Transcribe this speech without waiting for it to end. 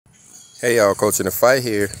Hey y'all, Coach in the Fight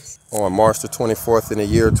here on March the 24th in the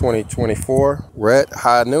year 2024. We're at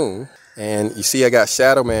high noon and you see I got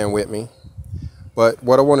Shadow Man with me. But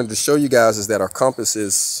what I wanted to show you guys is that our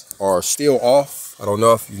compasses are still off. I don't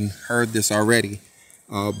know if you heard this already,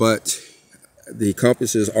 but the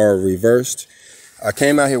compasses are reversed. I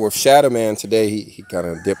came out here with Shadow Man today. He kind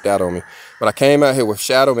of dipped out on me. But I came out here with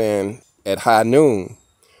Shadow Man at high noon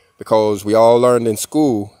because we all learned in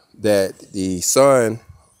school that the sun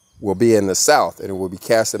will be in the south and it will be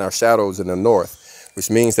casting our shadows in the north,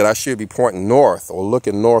 which means that I should be pointing north or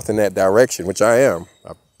looking north in that direction, which I am.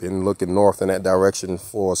 I've been looking north in that direction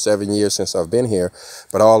for 7 years since I've been here,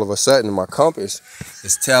 but all of a sudden my compass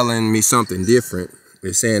is telling me something different.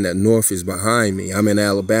 It's saying that north is behind me. I'm in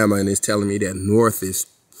Alabama and it's telling me that north is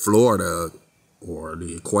Florida or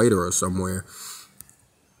the equator or somewhere.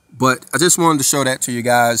 But I just wanted to show that to you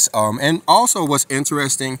guys. And also what's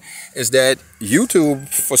interesting is that YouTube,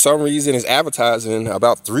 for some reason, is advertising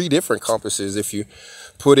about 3 different compasses. If you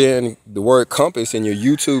put in the word compass in your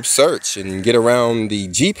YouTube search and get around the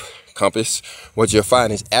Jeep compass, what you'll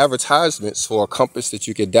find is advertisements for a compass that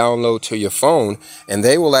you can download to your phone, and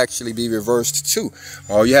they will actually be reversed too.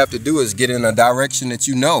 All you have to do is get in a direction that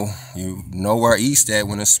you know where east at,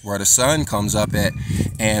 when it's where the sun comes up at,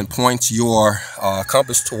 and point your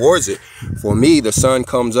compass towards it. For me, the sun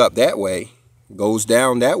comes up that way, goes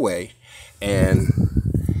down that way, and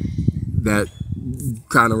that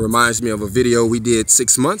kind of reminds me of a video we did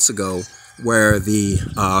 6 months ago where the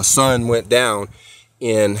sun went down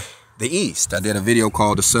in the east. I did a video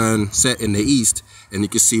called The Sun Set in the East, and you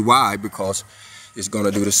can see why, because it's going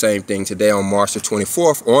to do the same thing today on March the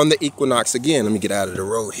 24th on the equinox again. Let me get out of the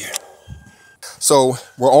road here. So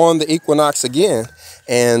we're on the equinox again,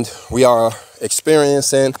 and we are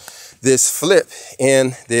experiencing this flip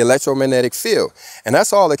in the electromagnetic field. And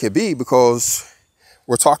that's all it could be, because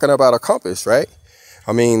we're talking about a compass, right?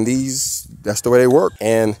 I mean, that's the way they work.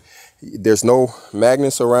 And there's no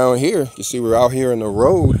magnets around here. You see, we're out here in the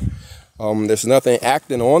road. There's nothing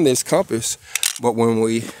acting on this compass, but when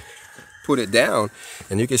we put it down,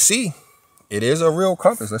 and you can see it is a real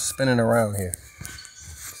compass. Let's spin it around here.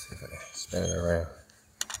 Spin it around.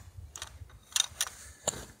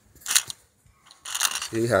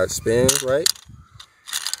 See how it spins, right?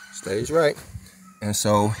 Stays right. And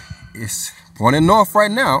so it's pointing north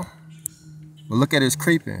right now, but look at it, it's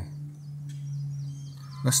creeping.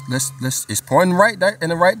 It's pointing right in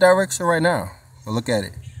the right direction right now, but look at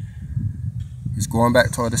it. It's going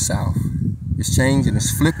back toward the south. It's changing,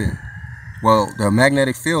 it's flipping. Well, the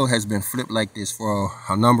magnetic field has been flipped like this for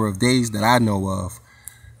a number of days that I know of.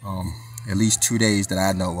 At least 2 days that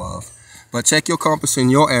I know of. But check your compass in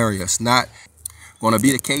your area. It's not going to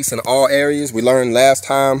be the case in all areas. We learned last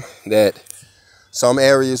time that some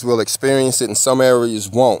areas will experience it and some areas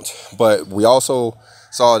won't. But we also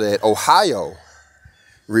saw that Ohio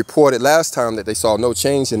reported last time that they saw no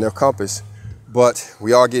change in their compass, but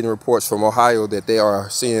we are getting reports from Ohio that they are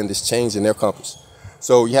seeing this change in their compass.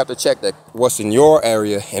 So you have to check that what's in your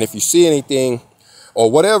area, and if you see anything or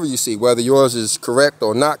whatever you see, whether yours is correct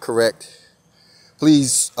or not correct,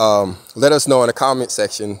 please let us know in the comment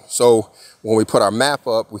section, so when we put our map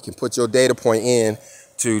up, we can put your data point in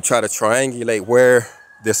to try to triangulate where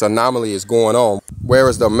this anomaly is going on. Where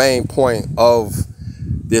is the main point of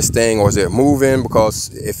this thing, or is it moving? Because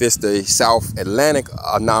if it's the South Atlantic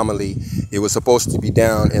anomaly, it was supposed to be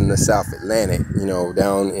down in the South Atlantic, you know,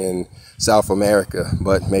 down in South America,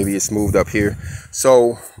 but maybe it's moved up here.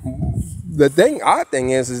 So the odd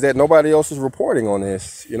thing is that nobody else is reporting on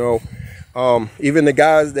this, you know. Even the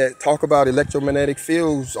guys that talk about electromagnetic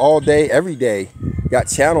fields all day, every day, got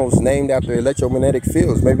channels named after electromagnetic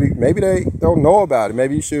fields. Maybe they don't know about it.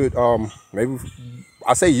 Maybe you should, maybe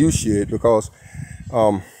I say you should, because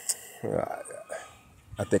I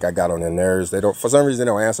think I got on their nerves. They don't, for some reason, they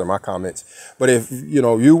don't answer my comments. But if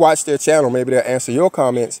you watch their channel, maybe they'll answer your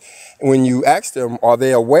comments. When you ask them, are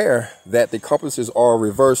they aware that the compasses are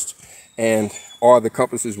reversed, and are the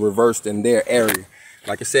compasses reversed in their area?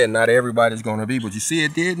 Like I said, not everybody's going to be, but you see,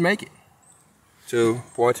 it did make it to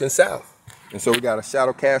pointing south. And so we got a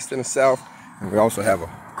shadow cast in the south, and we also have a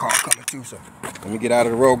car coming too. So let me get out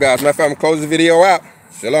of the road, guys. Matter of fact, I'm gonna close the video out.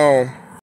 Shalom.